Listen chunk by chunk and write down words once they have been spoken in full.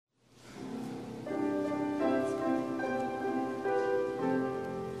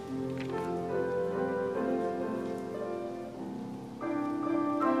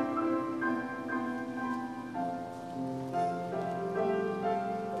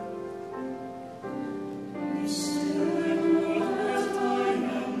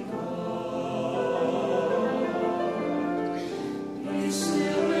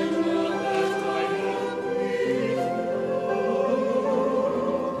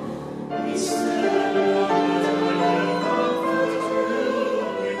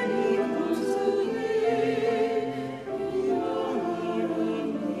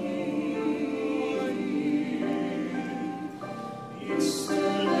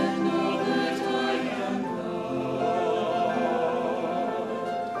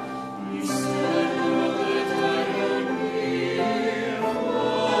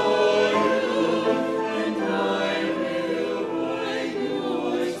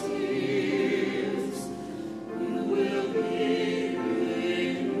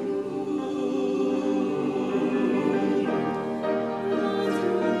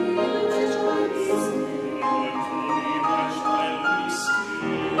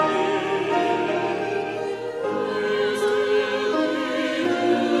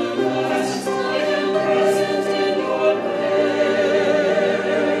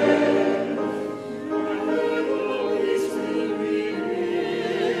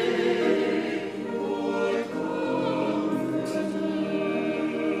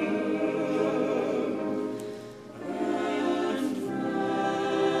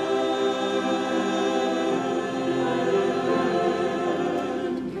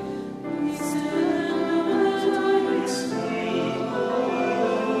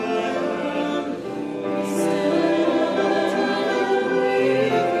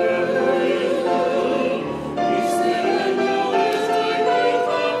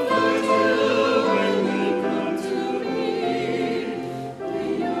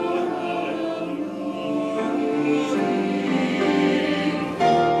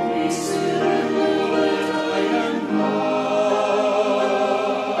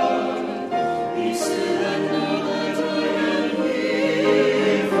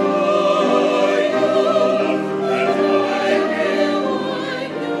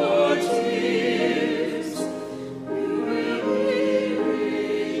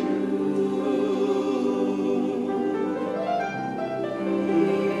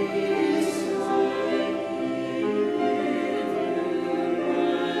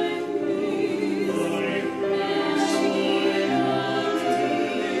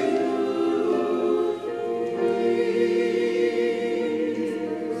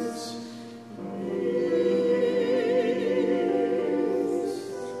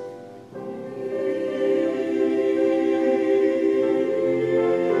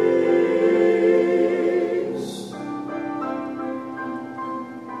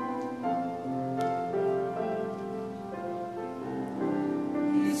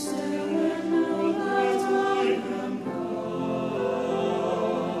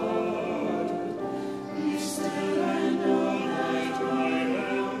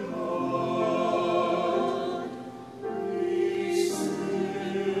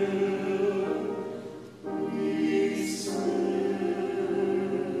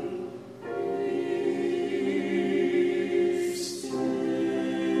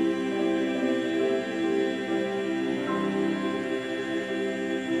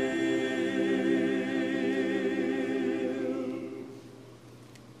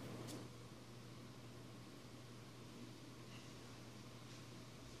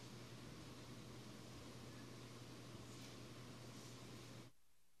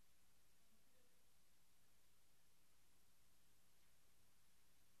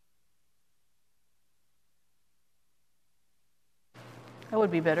That would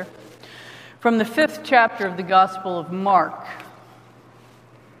be better. From the 5th chapter of the Gospel of Mark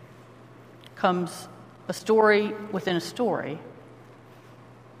comes a story within a story.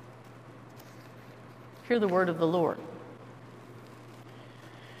 Hear the word of the Lord.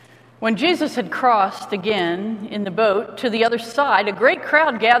 When Jesus had crossed again in the boat to the other side, a great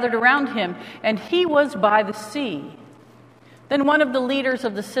crowd gathered around him, and he was by the sea. Then one of the leaders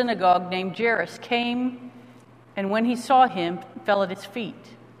of the synagogue named Jairus came, and when he saw him, fell at his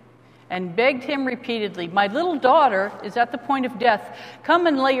feet and begged him repeatedly, "My little daughter is at the point of death. Come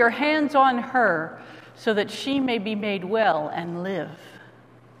and lay your hands on her so that she may be made well and live."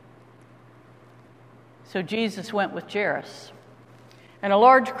 So Jesus went with Jairus, and a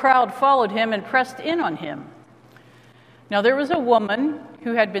large crowd followed him and pressed in on him. Now there was a woman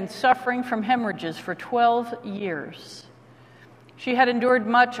who had been suffering from hemorrhages for 12 years. She had endured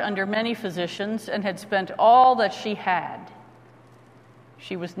much under many physicians and had spent all that she had.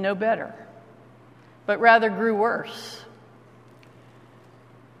 She was no better, but rather grew worse.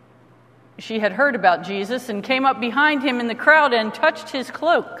 She had heard about Jesus and came up behind him in the crowd and touched his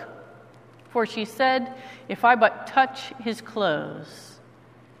cloak. For she said, "If I but touch his clothes,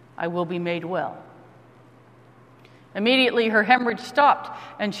 I will be made well." Immediately her hemorrhage stopped,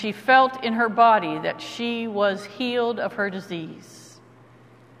 and she felt in her body that she was healed of her disease.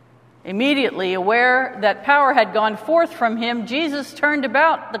 Immediately, aware that power had gone forth from him, Jesus turned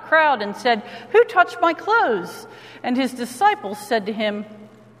about the crowd and said, "Who touched my clothes?" And his disciples said to him,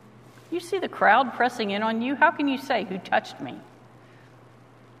 "You see the crowd pressing in on you. How can you say, 'Who touched me?'"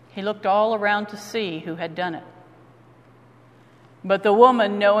 He looked all around to see who had done it. But the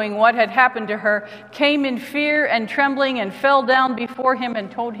woman, knowing what had happened to her, came in fear and trembling and fell down before him and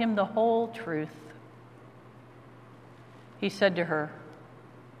told him the whole truth. He said to her,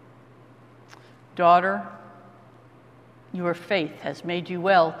 "Daughter, your faith has made you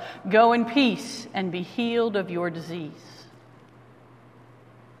well. Go in peace and be healed of your disease."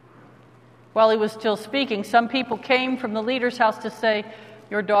 While he was still speaking, some people came from the leader's house to say,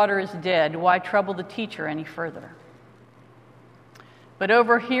 "Your daughter is dead. Why trouble the teacher any further?" But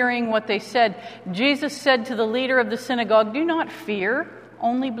overhearing what they said, Jesus said to the leader of the synagogue, "Do not fear,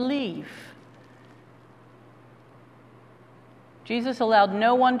 only believe." Jesus allowed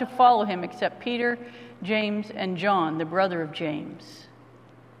no one to follow him except Peter, James, and John, the brother of James.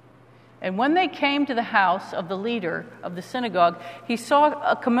 And when they came to the house of the leader of the synagogue, he saw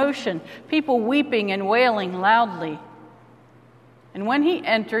a commotion, people weeping and wailing loudly. And when he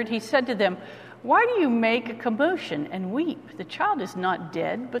entered, he said to them, "Why do you make a commotion and weep? The child is not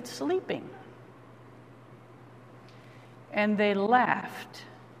dead, but sleeping." And they laughed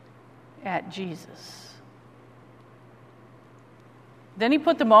at Jesus. Then he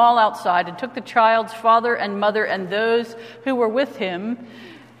put them all outside and took the child's father and mother and those who were with him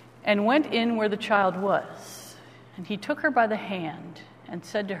and went in where the child was. And he took her by the hand and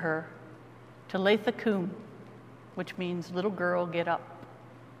said to her, "Talitha kum," which means, "Little girl, get up."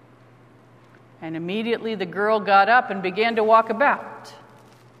 And immediately the girl got up and began to walk about.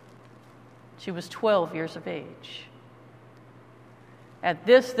 She was 12 years of age. At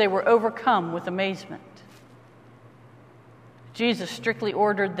this they were overcome with amazement. Jesus strictly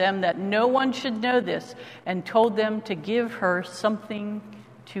ordered them that no one should know this and told them to give her something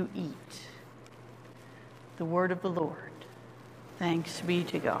to eat. The word of the Lord. Thanks be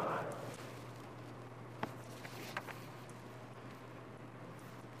to God.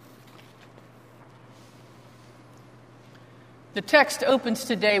 The text opens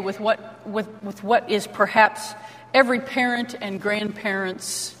today with what is perhaps every parent and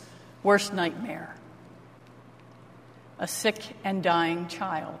grandparent's worst nightmare: a sick and dying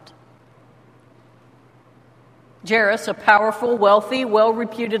child. Jairus, a powerful, wealthy,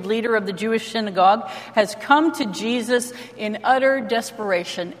 well-reputed leader of the Jewish synagogue, has come to Jesus in utter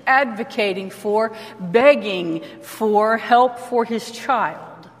desperation, advocating for, begging for help for his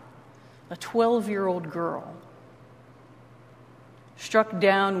child, a 12-year-old girl, struck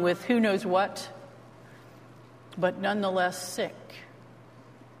down with who knows what, but nonetheless sick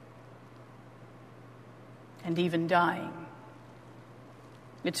and even dying.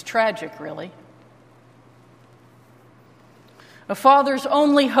 It's tragic, really. A father's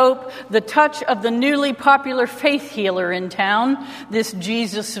only hope, the touch of the newly popular faith healer in town, this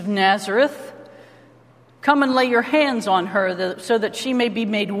Jesus of Nazareth. "Come and lay your hands on her so that she may be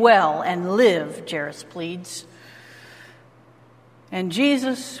made well and live," Jairus pleads. And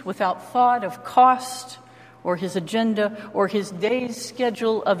Jesus, without thought of cost or his agenda or his day's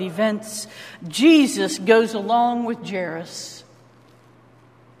schedule of events, Jesus goes along with Jairus,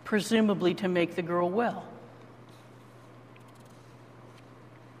 presumably to make the girl well.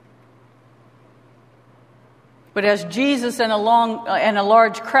 But as Jesus and a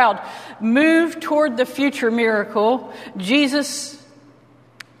large crowd move toward the future miracle, Jesus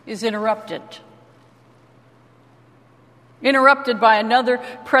is interrupted. Interrupted by another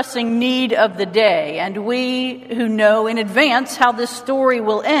pressing need of the day. And we who know in advance how this story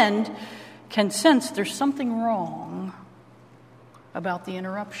will end can sense there's something wrong about the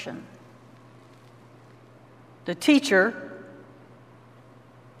interruption. The teacher,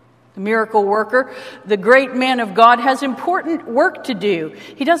 the miracle worker, the great man of God, has important work to do.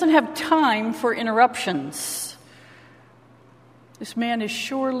 He doesn't have time for interruptions. This man is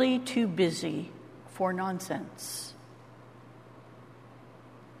surely too busy for nonsense.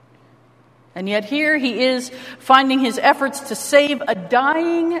 And yet here he is, finding his efforts to save a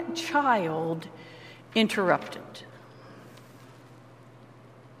dying child interrupted.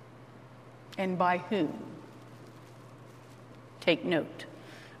 And by whom? Take note.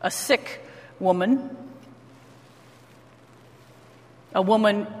 A sick woman, a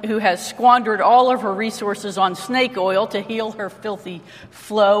woman who has squandered all of her resources on snake oil to heal her filthy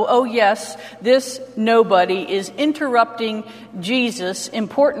flow. Oh yes, this nobody is interrupting Jesus'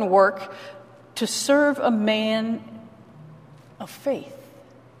 important work to serve a man of faith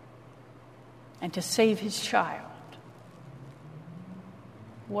and to save his child.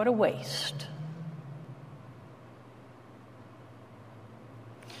 What a waste.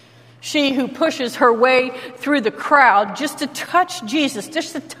 She who pushes her way through the crowd just to touch Jesus,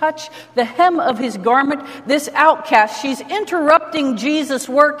 just to touch the hem of his garment, this outcast, she's interrupting Jesus'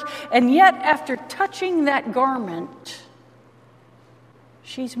 work, and yet after touching that garment,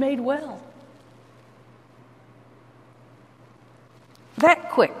 she's made well. That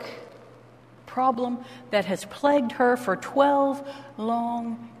quick. Problem that has plagued her for 12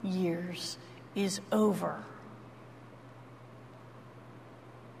 long years is over.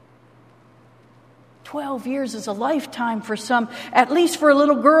 12 years is a lifetime for some, at least for a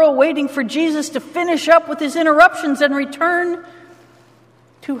little girl waiting for Jesus to finish up with his interruptions and return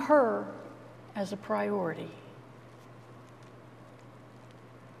to her as a priority.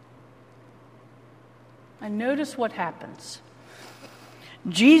 And notice what happens.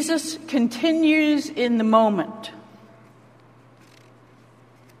 Jesus continues in the moment.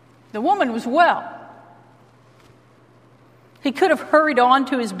 The woman was well. He could have hurried on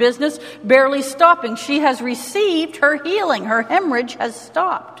to his business, barely stopping. She has received her healing. Her hemorrhage has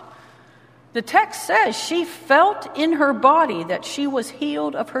stopped. The text says she felt in her body that she was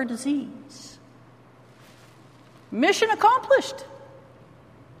healed of her disease. Mission accomplished.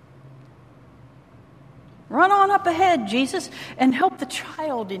 Run on up ahead, Jesus, and help the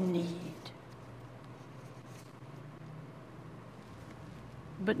child in need.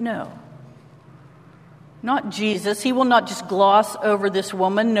 But no. Not Jesus. He will not just gloss over this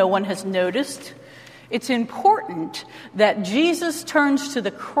woman no one has noticed. It's important that Jesus turns to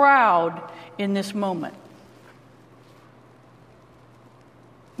the crowd in this moment.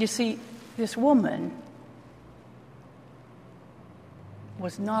 You see, this woman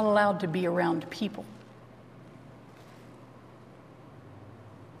was not allowed to be around people.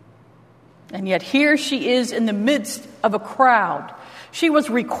 And yet here she is in the midst of a crowd. She was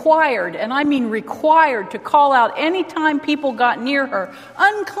required, and I mean required, to call out any time people got near her,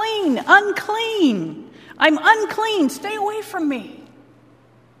 "Unclean, unclean, I'm unclean, stay away from me."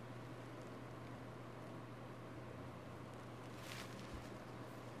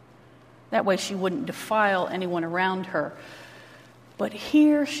 That way she wouldn't defile anyone around her. But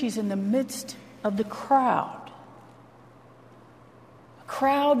here she's in the midst of the crowd.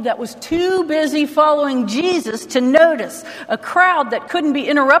 Crowd that was too busy following Jesus to notice, a crowd that couldn't be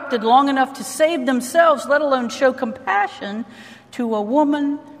interrupted long enough to save themselves, let alone show compassion to a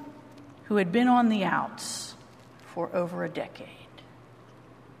woman who had been on the outs for over a decade.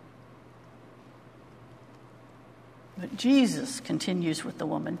 But Jesus continues with the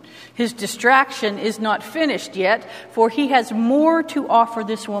woman. His distraction is not finished yet, for he has more to offer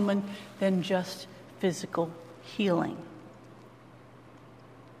this woman than just physical healing.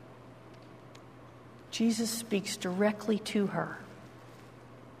 Jesus speaks directly to her.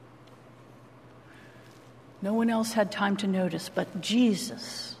 No one else had time to notice, but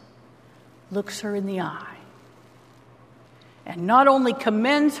Jesus looks her in the eye and not only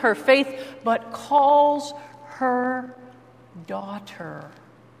commends her faith, but calls her daughter.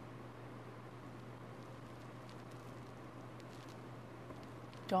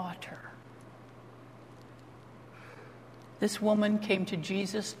 Daughter. This woman came to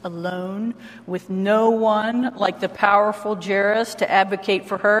Jesus alone, with no one like the powerful Jairus to advocate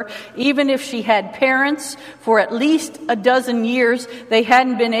for her. Even if she had parents, for at least a dozen years, they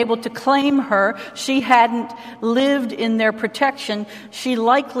hadn't been able to claim her. She hadn't lived in their protection. She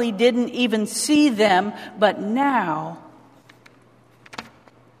likely didn't even see them, but now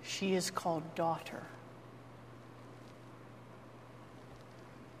she is called daughter.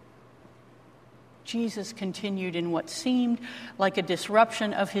 Jesus continued in what seemed like a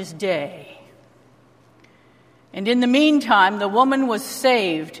disruption of his day. And in the meantime, the woman was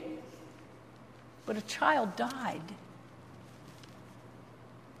saved, but a child died.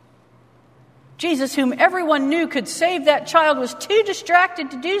 Jesus, whom everyone knew could save that child, was too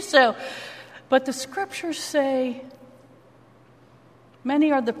distracted to do so. But the scriptures say,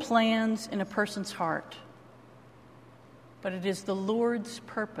 many are the plans in a person's heart, but it is the Lord's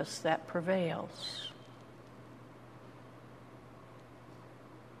purpose that prevails.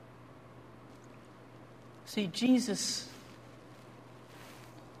 See, Jesus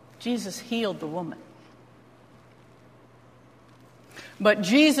healed the woman. But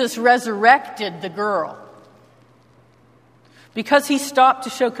Jesus resurrected the girl. Because he stopped to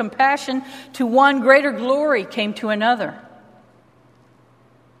show compassion to one, greater glory came to another.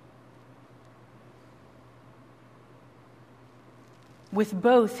 With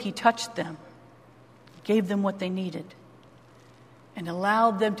both, he touched them, gave them what they needed, and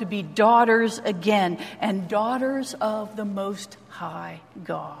allowed them to be daughters again, and daughters of the Most High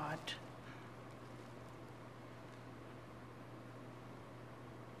God.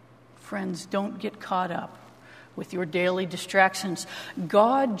 Friends, don't get caught up with your daily distractions.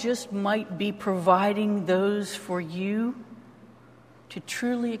 God just might be providing those for you to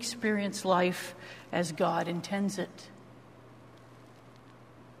truly experience life as God intends it.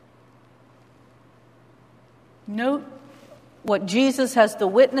 Note what Jesus has the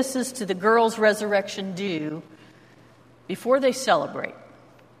witnesses to the girl's resurrection do before they celebrate,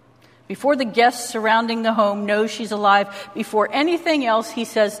 before the guests surrounding the home know she's alive, before anything else. He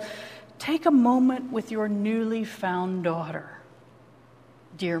says, take a moment with your newly found daughter,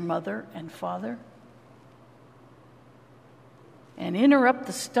 dear mother and father, and interrupt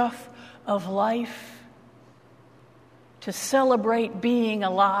the stuff of life to celebrate being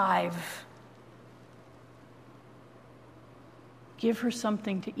alive. Give her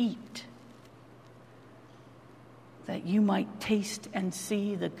something to eat, that you might taste and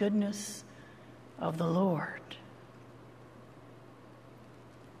see the goodness of the Lord.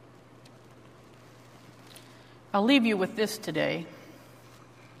 I'll leave you with this today.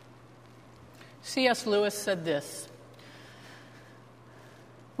 C.S. Lewis said this: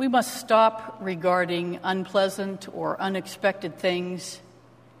 we must stop regarding unpleasant or unexpected things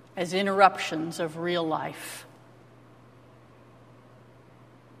as interruptions of real life.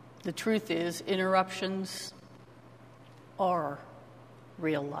 The truth is, interruptions are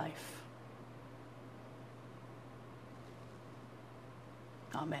real life.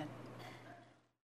 Amen.